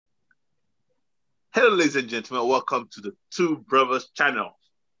Hello, ladies and gentlemen. Welcome to the Two Brothers channel.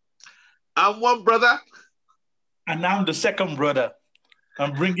 I'm one brother. And I'm the second brother.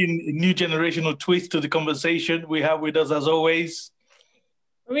 I'm bringing a new generational twist to the conversation. We have with us, as always,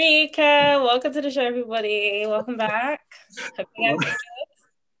 Rika. Welcome to the show, everybody. Welcome back. Hope you guys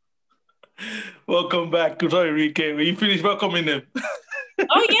welcome back. Sorry, Rike. When you finish welcoming them.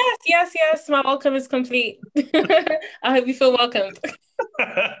 Oh, yes. My welcome is complete. I hope you feel welcomed.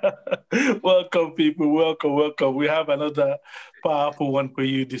 Welcome, people. Welcome. We have another powerful one for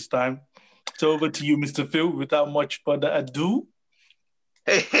you this time. So over to you, Mr. Phil, without much further ado.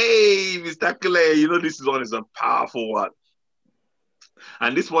 Hey, Mr. Clay. You know this one is a powerful one,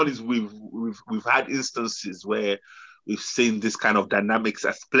 and this one is we've had instances where we've seen this kind of dynamics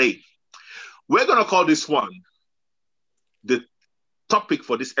at play. We're gonna call this one. The topic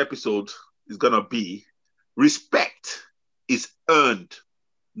for this episode is gonna be respect is earned,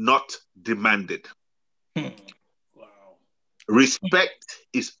 not demanded. Wow. Respect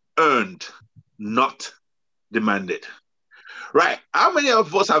is earned, not demanded. Right? How many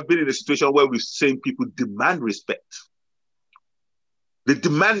of us have been in a situation where we've seen people demand respect? They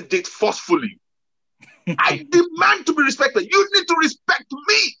demand it forcefully. I demand to be respected. You need to respect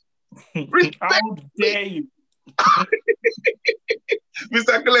me. Respect How dare you?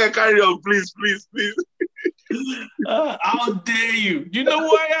 Mr. Claire, carry on, please. How dare you? You know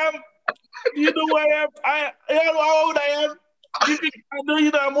who I am? You know who I am? I know how old I am. I know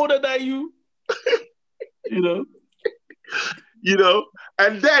you know I'm older than you. You know,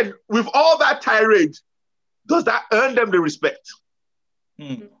 and then with all that tirade, does that earn them the respect?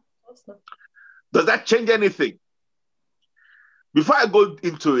 Does that change anything? Before I go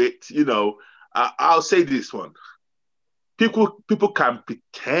into it, I'll say this one. People can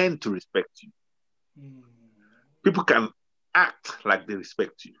pretend to respect you. People can act like they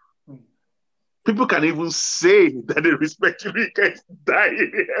respect you. People can even say that they respect you. Rika is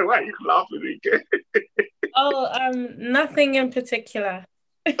dying. Why are you laughing, Rika? Nothing in particular.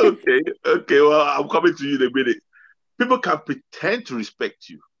 Okay. Well, I'm coming to you in a minute. People can pretend to respect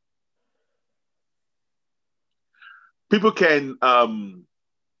you. People can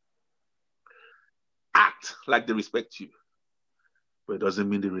act like they respect you, but it doesn't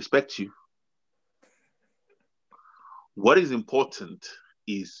mean they respect you. What is important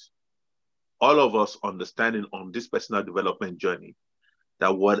is all of us understanding on this personal development journey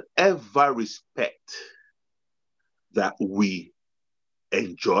that whatever respect that we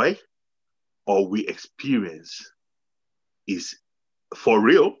enjoy or we experience is for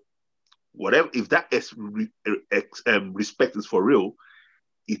real. Whatever, if that is respect is for real,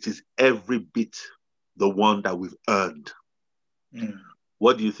 it is every bit the one that we've earned.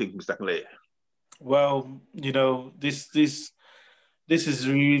 What do you think, Mr. Clay? Well, this is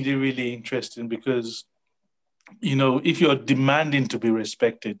really, really interesting because, if you're demanding to be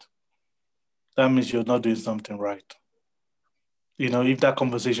respected, that means you're not doing something right. If that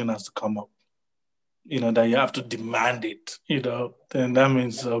conversation has to come up, that you have to demand it, then that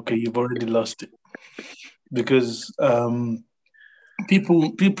means, okay, you've already lost it. Because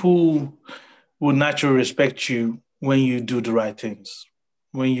people will naturally respect you when you do the right things,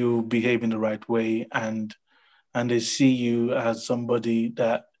 when you behave in the right way, and they see you as somebody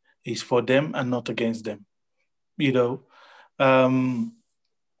that is for them and not against them. Now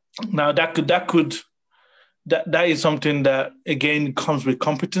that is something that again comes with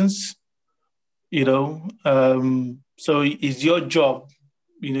competence. So it's your job,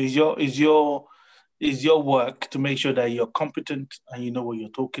 is your work to make sure that you're competent and you know what you're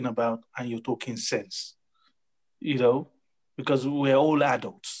talking about and you're talking sense. Because we're all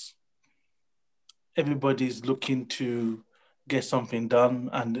adults. Everybody's looking to get something done,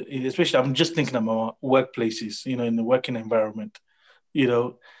 and especially I'm just thinking about workplaces, in the working environment.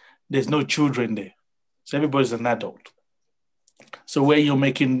 There's no children there, so everybody's an adult. So when you're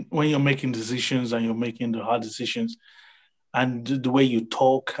making decisions and you're making the hard decisions, and the way you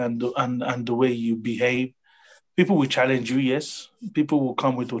talk and the way you behave, people will challenge you. Yes, people will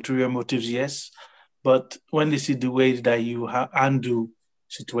come with ulterior motives. Yes, but when they see the way that you handle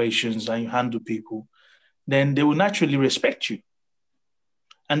situations and you handle people, then they will naturally respect you.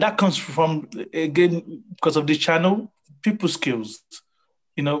 And that comes from, again, because of this channel, people skills,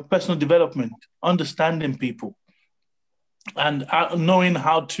 personal development, understanding people, and knowing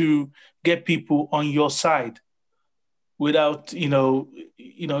how to get people on your side without,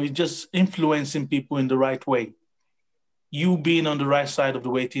 just influencing people in the right way. You being on the right side of the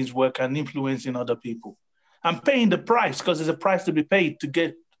way things work and influencing other people. And paying the price, because there's a price to be paid to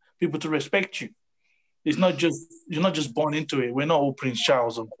get people to respect you. You're not just born into it. We're not all Prince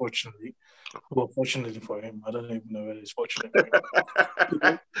Charles, unfortunately. Well, fortunately for him, I don't even know whether it's fortunate for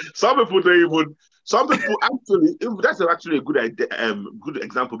him. Some people don't even. Some people actually. That's actually a good idea, good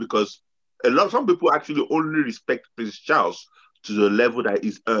example because some people actually only respect Prince Charles to the level that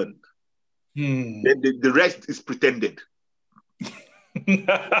is earned. Then the rest is pretended.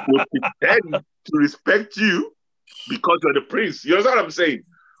 Will pretend to respect you because you're the prince. You understand what I'm saying?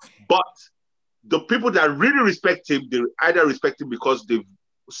 But the people that really respect him, they either respect him because they've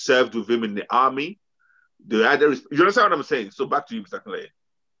served with him in the army. You understand what I'm saying? So back to you, Mr. Clay.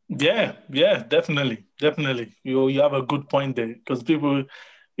 Yeah, definitely. You have a good point there because people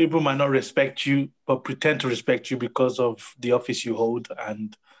might not respect you, but pretend to respect you because of the office you hold.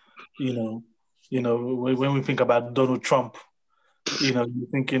 And when we think about Donald Trump, you're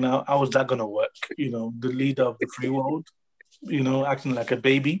thinking, how is that going to work? The leader of the free world, acting like a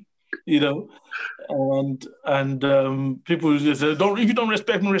baby, and people just say, if you don't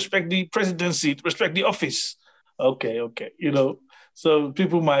respect me, respect the presidency, respect the office. Okay, so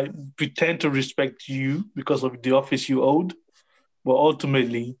people might pretend to respect you because of the office you hold, but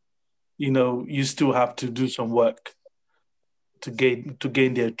ultimately, you still have to do some work to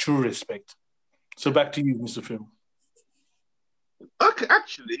gain their true respect. So back to you, Mr. Phil. Okay,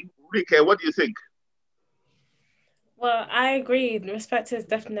 actually, Rika, what do you think? Well, I agree. Respect is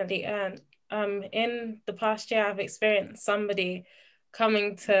definitely earned. In the past year, I've experienced somebody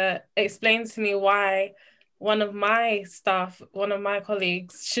coming to explain to me why one of my staff, one of my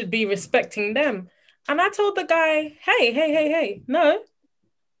colleagues, should be respecting them. And I told the guy, hey, no,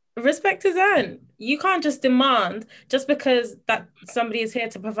 respect is earned. You can't just demand just because that somebody is here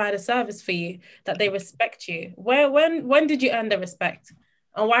to provide a service for you that they respect you. When did you earn the respect,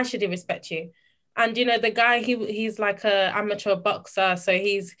 and why should he respect you? And the guy, he's like a amateur boxer, so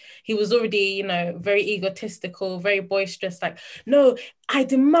he was already very egotistical, very boisterous. Like, no, I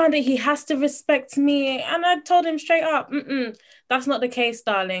demand that he has to respect me, and I told him straight up, that's not the case,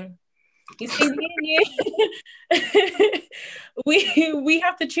 darling. You see, me and you, we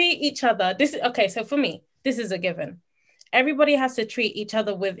have to treat each other. This is okay. So for me, this is a given. Everybody has to treat each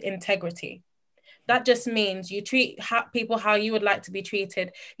other with integrity. That just means you treat people how you would like to be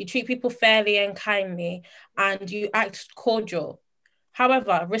treated. You treat people fairly and kindly, and you act cordial.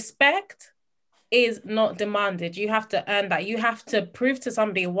 However, respect is not demanded. You have to earn that. You have to prove to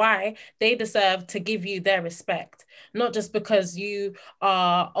somebody why they deserve to give you their respect, not just because you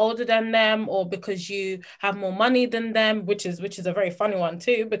are older than them or because you have more money than them, which is a very funny one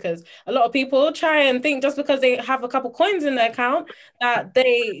too, because a lot of people try and think just because they have a couple coins in their account that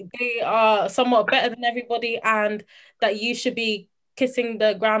they are somewhat better than everybody and that you should be kissing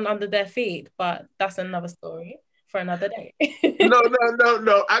the ground under their feet. But that's another story for another day.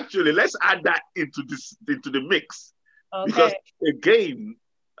 No. Actually, let's add that into the mix. Okay. Because again,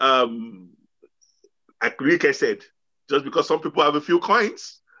 like Rika said, just because some people have a few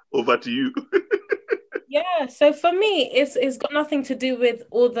coins, over to you. Yeah, so for me, it's got nothing to do with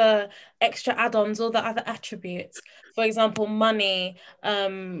all the extra add-ons, all the other attributes. For example, money,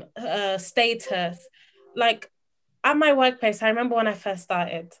 status. Like at my workplace, I remember when I first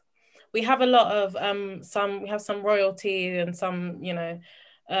started, we have a lot of we have some royalty and some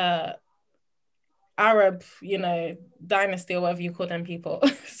Arab dynasty or whatever you call them people.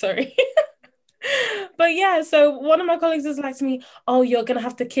 Sorry. But yeah, so one of my colleagues was like to me, oh, you're gonna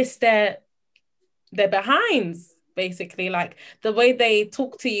have to kiss their behinds, basically, like the way they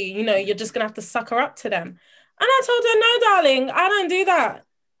talk to you, you're just gonna have to sucker up to them. And I told her, no, darling, I don't do that.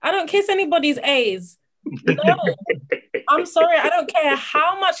 I don't kiss anybody's A's. No, I'm sorry. I don't care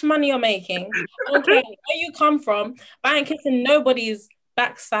how much money you're making. I don't care where you come from. But I ain't kissing nobody's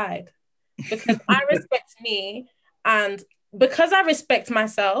backside because I respect me. And because I respect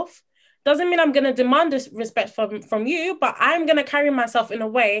myself, doesn't mean I'm going to demand this respect from you, but I'm going to carry myself in a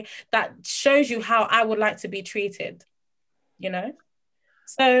way that shows you how I would like to be treated,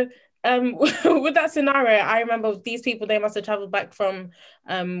 So with that scenario, I remember these people, they must have traveled back from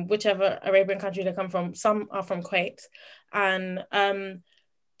whichever Arabian country they come from. Some are from Kuwait. And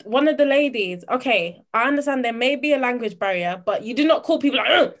one of the ladies, okay, I understand there may be a language barrier, but you do not call people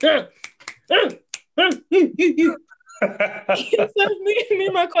like, so me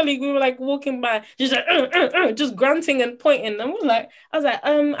and my colleague, we were like walking by, just like, just grunting and pointing. And I was like,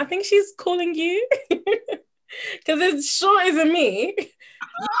 I think she's calling you. Because it sure isn't me.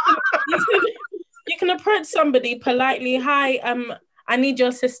 You can approach somebody politely. Hi, I need your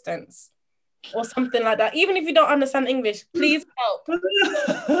assistance, or something like that. Even if you don't understand English, please help.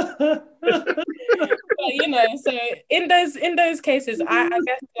 But, so in those cases, I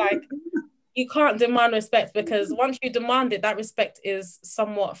guess like you can't demand respect because once you demand it, that respect is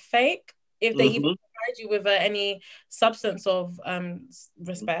somewhat fake. if they even provide you with any substance of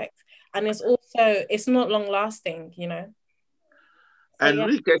respect. And it's not long lasting, you know. And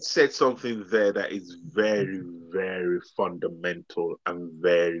Rika said something there that is very, very fundamental and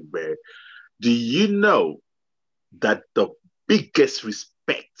very, very. Do you know that the biggest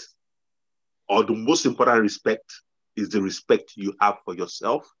respect or the most important respect is the respect you have for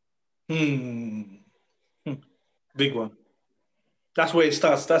yourself? Big one. That's where it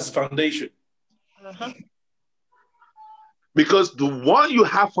starts. That's the foundation. Because the one you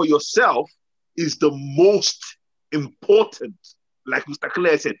have for yourself is the most important. Like Mr.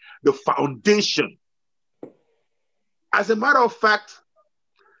 Claire said, the foundation. As a matter of fact,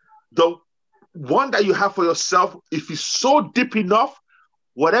 the one that you have for yourself, if it's so deep enough,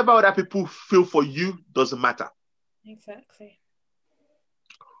 whatever other people feel for you doesn't matter. Exactly.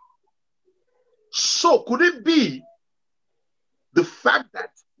 So could it be the fact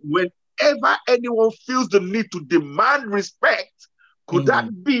that whenever anyone feels the need to demand respect, could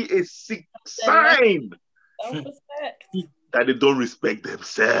that be a sign that they don't respect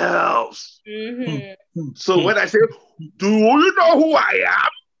themselves? So when I say, do you know who I am?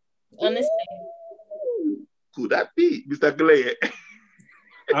 Honestly. Could that be, Mr. Clay?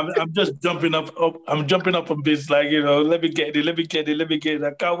 I'm just jumping up. I'm jumping up on this, like, you know, let me get it.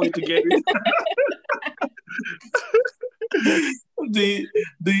 I can't wait to get it. the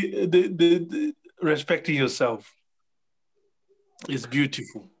respecting yourself is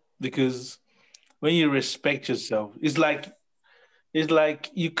beautiful, because when you respect yourself, it's like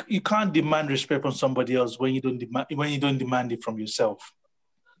you can't demand respect from somebody else when you don't demand it from yourself.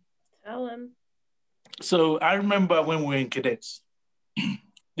 Tell him. So I remember when we were in cadets.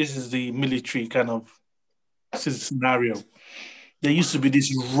 This is the military kind of scenario. There used to be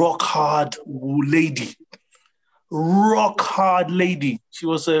this rock hard lady. She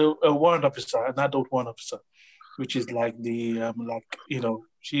was a warrant officer, an adult warrant officer, which is like the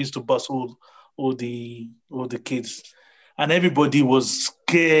she used to bust all the kids, and everybody was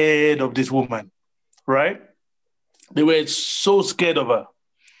scared of this woman, right? They were so scared of her.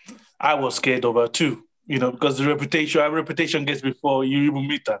 I was scared of her too, because her reputation gets before you even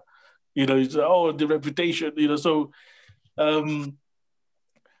meet her. You say, oh, the reputation, so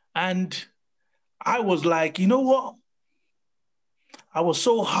and I was like, you know what? I was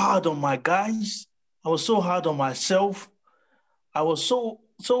so hard on my guys. I was so hard on myself. I was so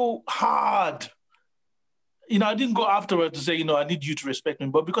hard. I didn't go afterward to say, I need you to respect me.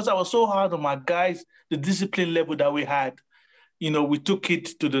 But because I was so hard on my guys, the discipline level that we had, we took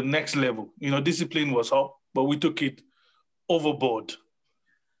it to the next level. Discipline was up, but we took it overboard.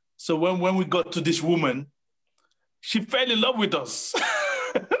 So when we got to this woman, she fell in love with us.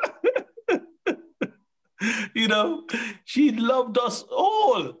 She loved us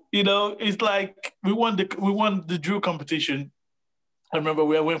all. It's like we won the drill competition. I remember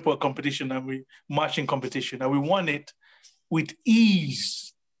we went for a competition, and marching competition, and we won it with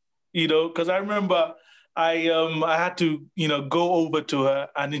ease. Because I remember I had to go over to her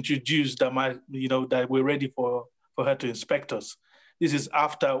and introduce that that we're ready for her to inspect us. This is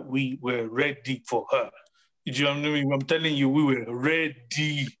after we were ready for her. Do you know what I mean? I'm telling you, we were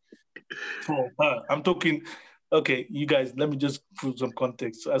ready for her. I'm talking. Okay, you guys, let me just put some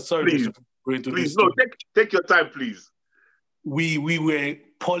context. Sorry, please, please, no, take your time, please. We were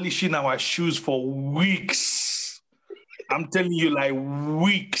polishing our shoes for weeks. I'm telling you, like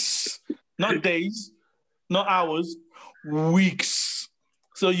weeks, not days, not hours, weeks.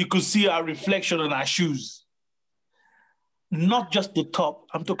 So you could see our reflection on our shoes. Not just the top.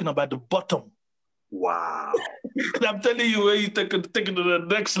 I'm talking about the bottom. Wow. I'm telling you, where you take it to the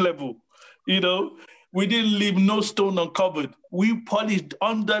next level. We didn't leave no stone uncovered. We polished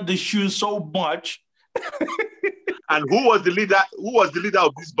under the shoes so much. And who was the leader? Who was the leader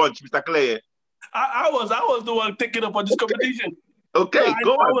of this bunch, Mr. Clay? I was the one taking up on this competition. Okay, so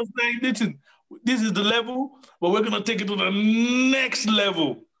go on. I was saying, listen, this is the level, but we're gonna take it to the next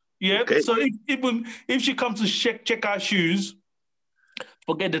level. Yeah. Okay. So even if she comes to check our shoes,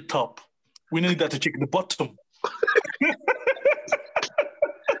 forget the top. We need that to check the bottom.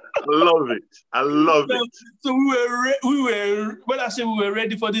 I love it. So we were. When I say we were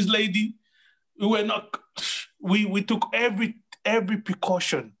ready for this lady, we were not. We took every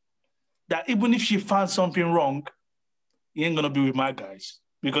precaution that even if she found something wrong, he ain't gonna be with my guys,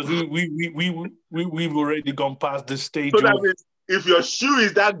 because we've already gone past the stage. So that means if your shoe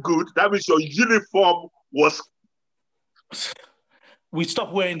is that good, that means your uniform was. We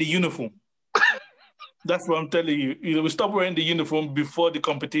stopped wearing the uniform. That's what I'm telling you. We stopped wearing the uniform before the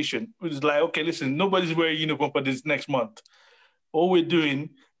competition. It was like, okay, listen, nobody's wearing uniform for this next month. All we're doing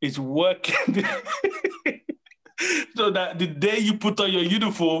is working so that the day you put on your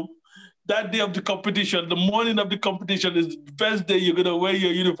uniform, that day of the competition, the morning of the competition is the best day you're going to wear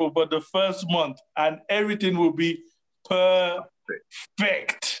your uniform for the first month, and everything will be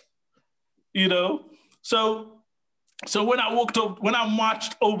perfect, you know? So when I walked up, when I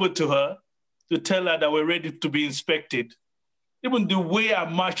marched over to her to tell her that we're ready to be inspected, even the way I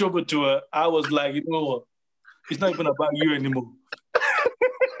marched over to her, I was like, you know what? It's not even about you anymore.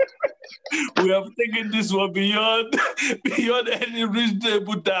 We have taken this one beyond any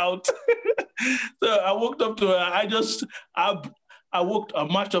reasonable doubt. So I walked up to her. I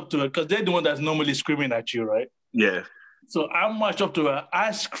marched up to her because they're the one that's normally screaming at you, right? Yeah. So I marched up to her.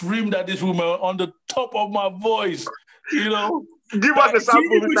 I screamed at this woman on the top of my voice, you know. Give us a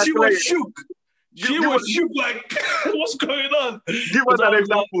sample. She was shook. She was shook like, what's going on? Give us an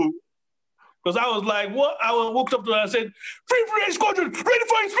example. Because I was like, what? I walked up to her and I said, Free Squadron, ready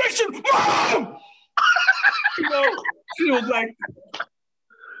for inspection, Mom! You know, she was like...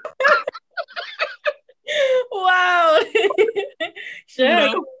 Wow. Sure. You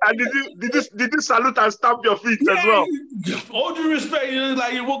know? And did you salute and stamp your feet as well? All due respect,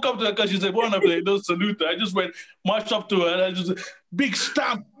 like you woke up to her because she said, one of them, don't salute her. I just went, marched up to her and I just, big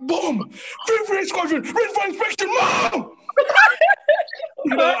stamp, boom! Free Squadron, ready for inspection, Mom!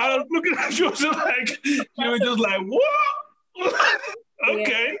 You know, I was looking at you, she was just like, what?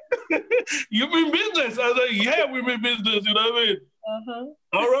 Okay. You mean business? I was like, yeah, we mean business, you know what I mean? Uh-huh.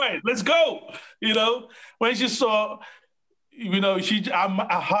 All right, let's go. You know, when she saw, you know,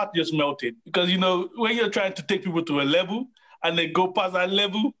 her heart just melted because, you know, when you're trying to take people to a level and they go past that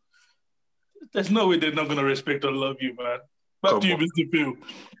level, there's no way they're not going to respect or love you, man. Back to you, Mr. Phil.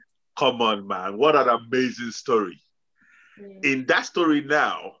 Come on, man. What an amazing story. In that story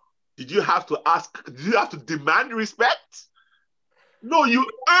now, did you have to demand respect? No, you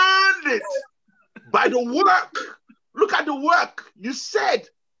earned it by the work. Look at the work. You said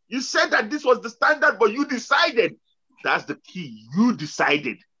that this was the standard, but you decided. That's the key. You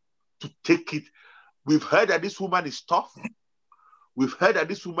decided to take it. We've heard that this woman is tough. We've heard that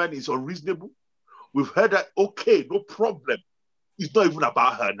this woman is unreasonable. We've heard that, okay, no problem. It's not even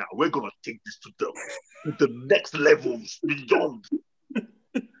about her now. We're going to take this to the next levels, beyond.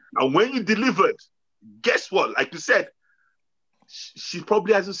 And when you delivered, guess what? Like you said, she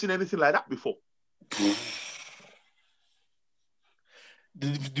probably hasn't seen anything like that before.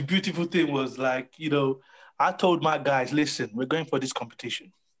 The beautiful thing was, like, you know, I told my guys, listen, we're going for this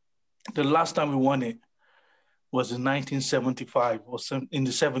competition. The last time we won it was in 1975 or in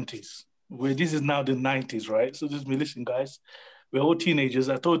the 70s, where this is now the 90s, right? So just me, listen, guys, we're all teenagers.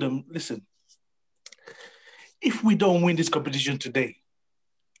 I told them, listen, if we don't win this competition today,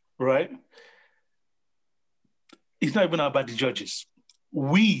 right, it's not even about the judges.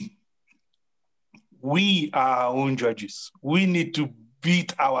 We are our own judges. We need to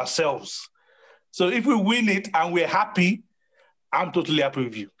beat ourselves. So if we win it and we're happy, I'm totally happy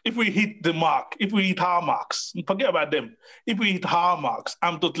with you. If we hit the mark, if we hit our marks, forget about them. If we hit our marks,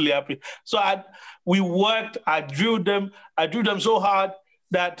 I'm totally happy. So we worked, I drilled them so hard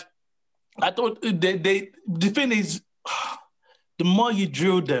that I thought the thing is, the more you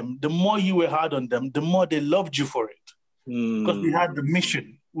drilled them, the more you were hard on them, the more they loved you for it. Because we had the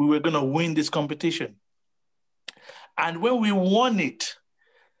mission. We were going to win this competition. And when we won it,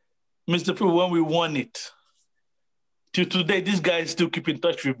 Mr. Phil, when we won it, till today, these guys still keep in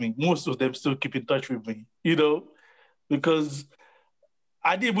touch with me. Most of them still keep in touch with me, you know, because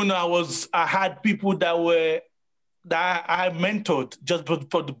I didn't even know I had people that I mentored just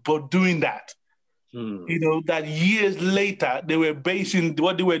for doing that. You know, that years later, they were basing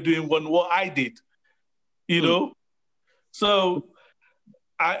what they were doing on what I did, you know? So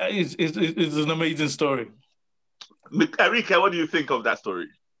it's an amazing story. Erika, what do you think of that story?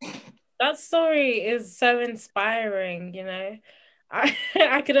 That story is so inspiring, you know.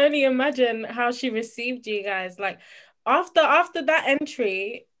 I can only imagine how she received you guys. Like after that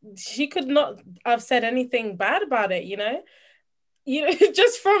entry, she could not have said anything bad about it, you know. You know,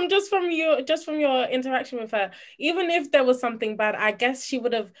 just from your interaction with her, even if there was something bad, I guess she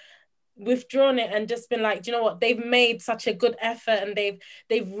would have withdrawn it and just been like, do you know what, they've made such a good effort and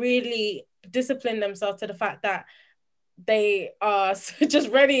they've really disciplined themselves to the fact that they are just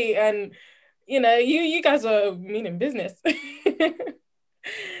ready, and you know, you guys are meaning business.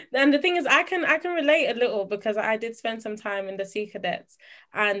 And the thing is, I can relate a little because I did spend some time in the Sea Cadets,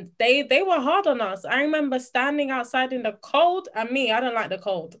 and they were hard on us. I remember standing outside in the cold, and I don't like the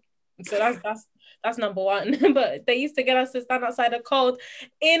cold, so that's number one. But they used to get us to stand outside the cold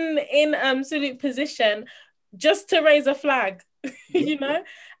in salute position just to raise a flag. you know,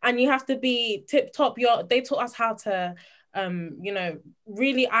 and you have to be tip top. They taught us how to you know,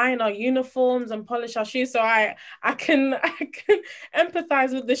 really iron our uniforms and polish our shoes. So I can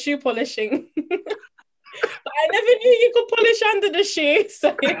empathize with the shoe polishing. But I never knew you could polish under the shoe.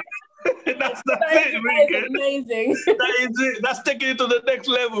 So that is amazing. That is it. That's taking it to the next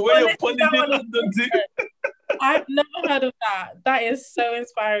level where you're polishing under the. I've never heard of that. That is so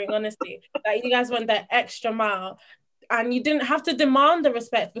inspiring, honestly. That you guys went that extra mile. And you didn't have to demand the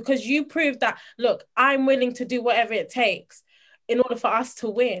respect because you proved that, look, I'm willing to do whatever it takes in order for us to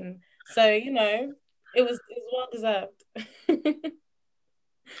win. So, you know, it was well deserved.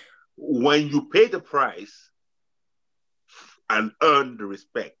 When you pay the price and earn the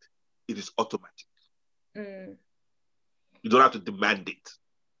respect, it is automatic. Mm. You don't have to demand it.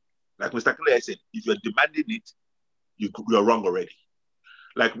 Like Mr. Claire said, if you're demanding it, you're wrong already.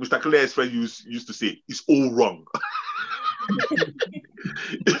 Like Mr. Claire's friend used to say, it's all wrong.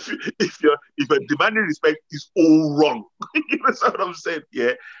 if you're demanding respect, it's all wrong. You know what I'm saying?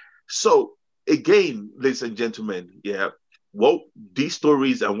 Yeah. So again, ladies and gentlemen, yeah, what these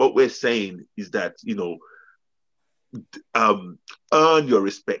stories and what we're saying is that, you know, earn your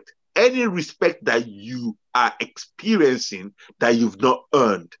respect. Any respect that you are experiencing that you've not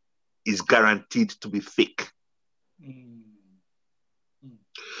earned is guaranteed to be fake.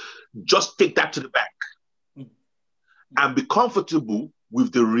 Just take that to the bank and be comfortable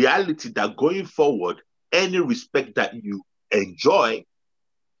with the reality that going forward, any respect that you enjoy,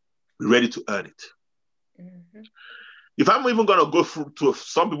 be ready to earn it. Mm-hmm. If I'm even going to go through to,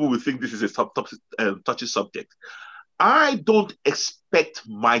 some people will think this is a touchy subject. I don't expect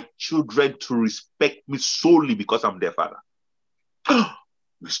my children to respect me solely because I'm their father.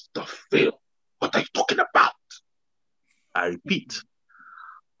 Mr. Phil, what are you talking about? I repeat,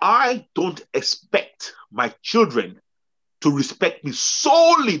 I don't expect my children to respect me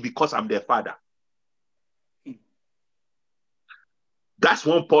solely because I'm their father. That's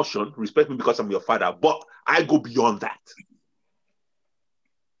one portion, respect me because I'm your father, but I go beyond that.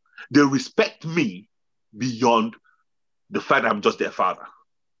 They respect me beyond the fact that I'm just their father.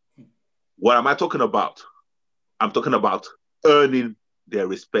 What am I talking about? I'm talking about earning their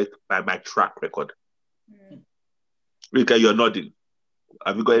respect by my track record. Rika, you're nodding.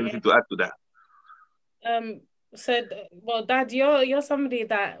 Have you got anything to add to that? So, well, Dad, you're somebody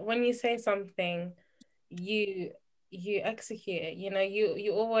that when you say something, you execute it. You know,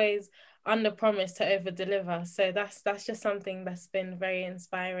 you always under promise to over deliver. So that's just something that's been very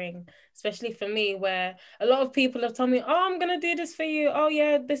inspiring, especially for me, where a lot of people have told me, "Oh, I'm gonna do this for you. Oh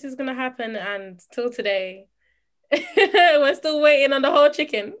yeah, this is gonna happen," and till today, we're still waiting on the whole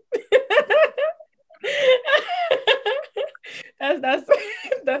chicken.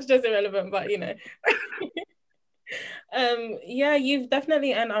 that's just irrelevant, but you know. Yeah, you've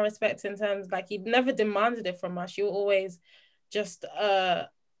definitely earned our respect in terms like you never demanded it from us. You were always just a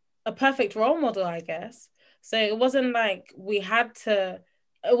perfect role model, I guess. So it wasn't like you had to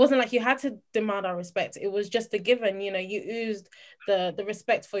demand our respect. It was just a given, you know, you oozed the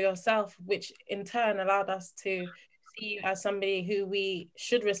respect for yourself, which in turn allowed us to see you as somebody who we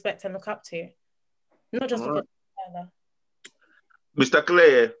should respect and look up to. Not just because either. Mr.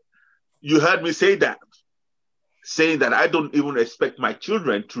 Claire, you heard me say that. Saying that I don't even expect my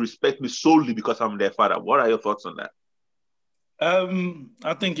children to respect me solely because I'm their father. What are your thoughts on that?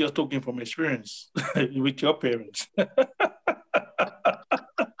 I think you're talking from experience with your parents.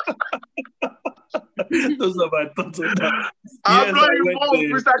 Those are my thoughts on that. I'm not involved,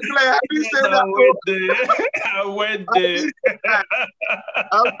 Mr. Claire. I didn't say that. I went there.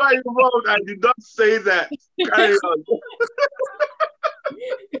 I'm not involved. I did not say that. Carry on.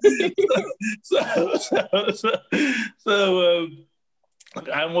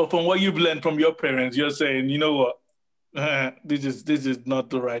 From what you've learned from your parents, you're saying, you know what, this is not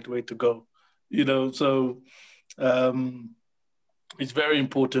the right way to go, you know. So it's very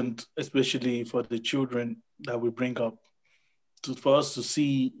important, especially for the children that we bring up, for us to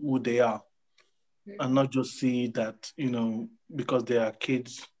see who they are, and not just see that, you know, because they are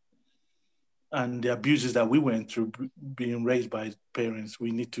kids. And the abuses that we went through being raised by parents,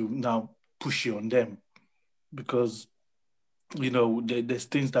 we need to now push it on them because, you know, there's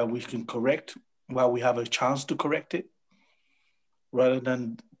things that we can correct while we have a chance to correct it, rather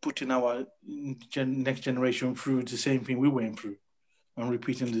than putting our next generation through the same thing we went through and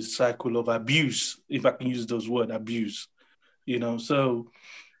repeating the cycle of abuse, if I can use those words, abuse, you know. So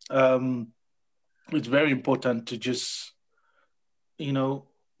it's very important to just, you know,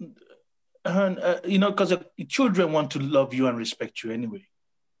 you know, because children want to love you and respect you anyway.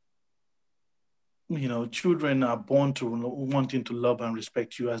 children are born to wanting to love and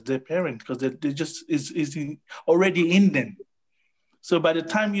respect you as their parent because they just is already in them. So by the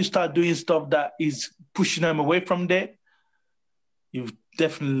time you start doing stuff that is pushing them away from there, you've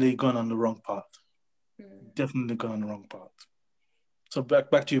definitely gone on the wrong path. Definitely gone on the wrong path. So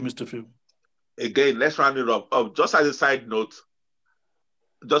back to you, Mr. Phil. Again, let's round it up. Just as a side note,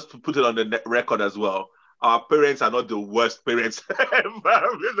 just to put it on the record as well, our parents are not the worst parents ever.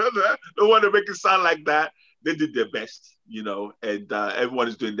 Don't want to make it sound like that. They did their best, and everyone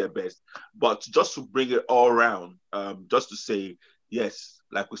is doing their best. But just to bring it all around, just to say, yes,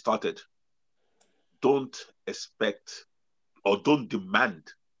 like we started, don't expect or don't demand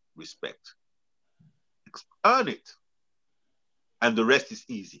respect. Earn it. And the rest is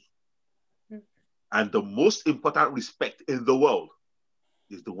easy. And the most important respect in the world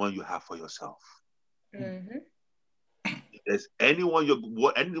is the one you have for yourself. Mm-hmm. If there's any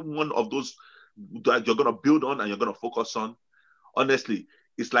one of those that you're going to build on and you're going to focus on, honestly,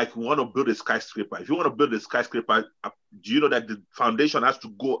 it's like you want to build a skyscraper. If you want to build a skyscraper, do you know that the foundation has to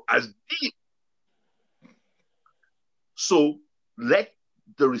go as deep? So let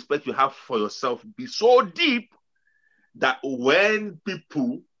the respect you have for yourself be so deep that when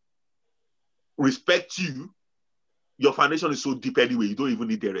people respect you, your foundation is so deep anyway, you don't even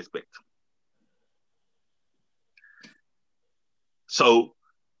need their respect. So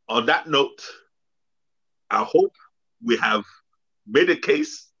on that note, I hope we have made a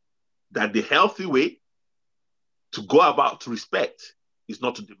case that the healthy way to go about respect is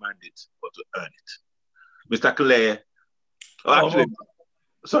not to demand it, but to earn it. Mr. Claire,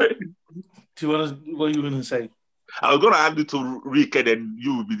 sorry? What are you going to say? I was going to hand it to Rika, and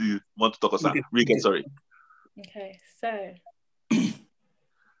you will be the one to talk us out. Rika, sorry. Okay, so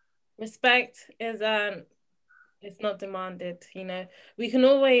respect is it's not demanded. We can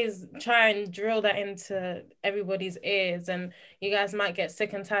always try and drill that into everybody's ears, and you guys might get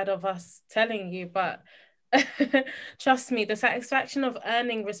sick and tired of us telling you, but trust me, the satisfaction of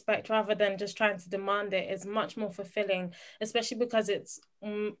earning respect rather than just trying to demand it is much more fulfilling, especially because it's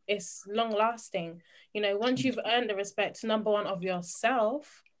long lasting. Once you've earned the respect, number one, of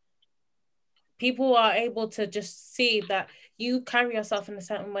yourself, people are able to just see that you carry yourself in a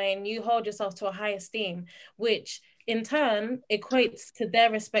certain way and you hold yourself to a high esteem, which in turn equates to their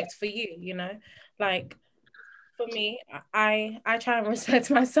respect for you. Like for me, I try and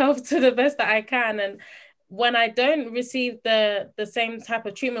respect myself to the best that I can, and when I don't receive the same type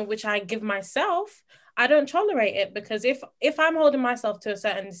of treatment which I give myself, I don't tolerate it, because if I'm holding myself to a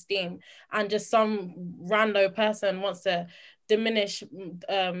certain esteem and just some rando person wants to diminish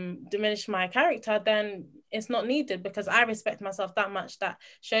my character, then it's not needed, because I respect myself that much. That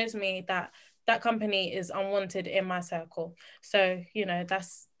shows me that company is unwanted in my circle. So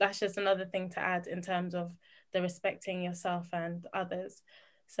that's just another thing to add in terms of the respecting yourself and others.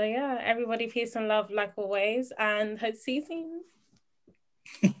 So yeah, everybody, peace and love like always, and hope to see you soon.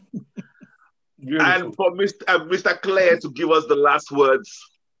 And for Mr. Claire to give us the last words.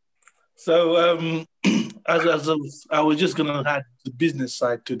 So as I was just gonna add the business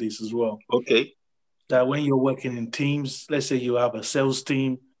side to this as well. Okay. That when you're working in teams, let's say you have a sales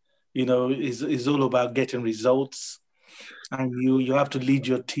team, it's all about getting results, and you have to lead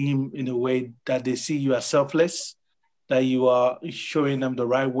your team in a way that they see you as selfless, that you are showing them the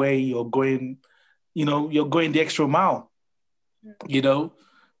right way. You're going the extra mile. If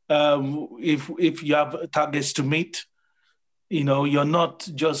you have targets to meet, you're not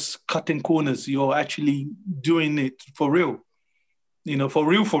just cutting corners. You're actually doing it for real. For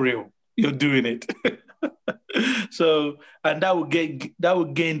real. You're doing it. So, and that will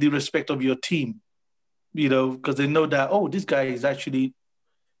gain the respect of your team. Because they know that, oh, this guy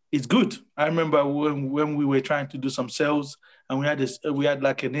is good. I remember when we were trying to do some sales, and we had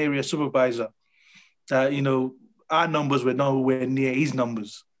like an area supervisor that, our numbers were nowhere near his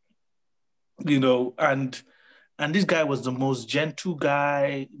numbers, and this guy was the most gentle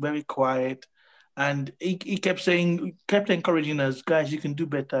guy, very quiet. And he kept encouraging us, guys, you can do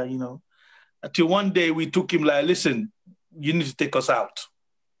better, Until one day we took him like, listen, you need to take us out.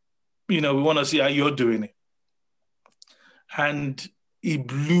 We want to see how you're doing it. And he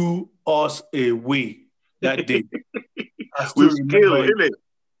blew us away that day. With skill, isn't it?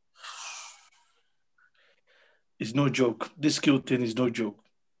 It's no joke. This skill thing is no joke.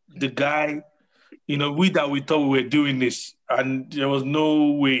 The guy, we thought we were doing this, and there was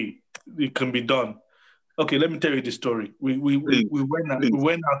no way it can be done. Okay, let me tell you the story. We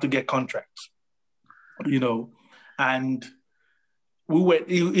went out to get contracts, and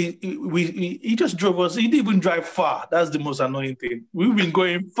he just drove us. He didn't even drive far. That's the most annoying thing. We've been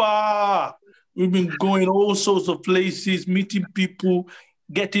going far. We've been going all sorts of places, meeting people,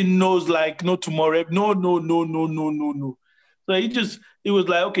 getting no's like no tomorrow. No, no, no, no, no, no, no. So it was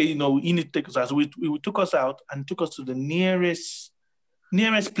like, okay, you need to take us out. So we took us out and took us to the nearest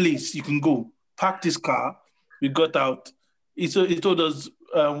place you can go. Park this car. We got out. He told us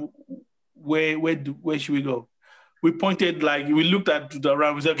where should we go? We pointed, like, we looked at the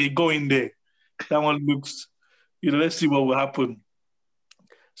around. We said, okay, go in there. That one looks, let's see what will happen.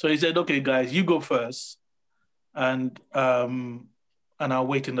 So he said, okay, guys, you go first, and I'll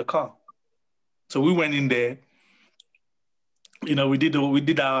wait in the car. So we went in there. We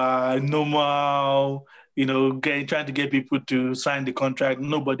did our normal, trying to get people to sign the contract.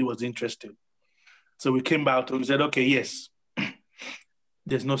 Nobody was interested. So we came back and we said, okay, yes,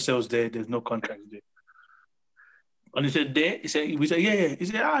 there's no sales there. There's no contracts there. And he said, there? We said, yeah, yeah. He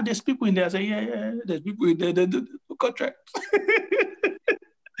said, there's people in there. I said, yeah, there's people in there. There's no contracts.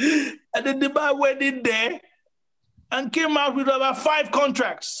 And then the man went in there and came out with about 5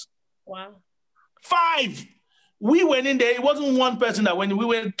 contracts. Wow. 5. We went in there. It wasn't one person that went in. We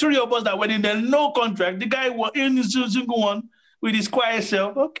were 3 of us that went in there. No contract. The guy was in his single one with his quiet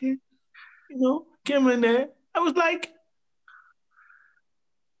self. Okay. Came in there. I was like,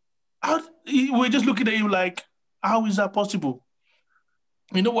 we're just looking at him like, how is that possible?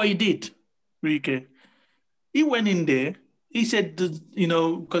 You know what he did, Rike? He went in there. He said,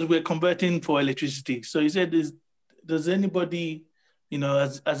 because we're converting for electricity. So he said, does anybody,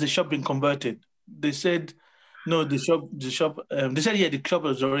 has the shop been converted? They said, no, the shop, they said, yeah, the shop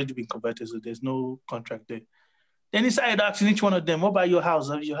has already been converted, so there's no contract there. Then he started asking each one of them, what about your house?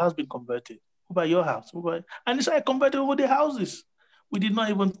 Has your house been converted? What about your house? And he started converting over the houses. We did not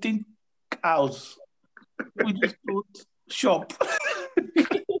even think house. We just thought shop.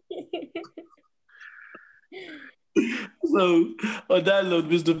 So, on that note,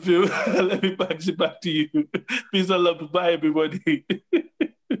 Mr. Phil, let me pass it back to you. Peace and love. Bye, everybody.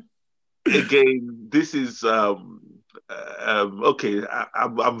 Again, this is okay.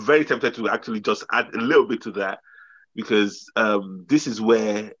 I'm very tempted to actually just add a little bit to that, because this is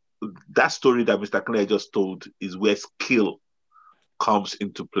where that story that Mr. Clare just told is where skill comes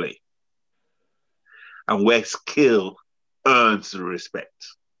into play, and where skill earns respect.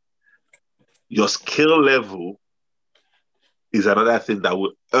 Your skill level is another thing that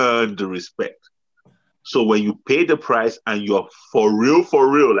will earn the respect. So when you pay the price and you're for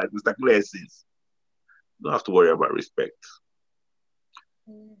real, like Mr. Clare says, you don't have to worry about respect.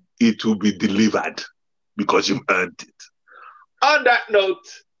 It will be delivered because you've earned it. On that note,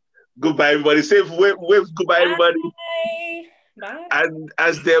 goodbye, everybody. Safe wave goodbye, everybody. Bye. And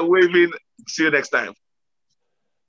as they're waving, see you next time.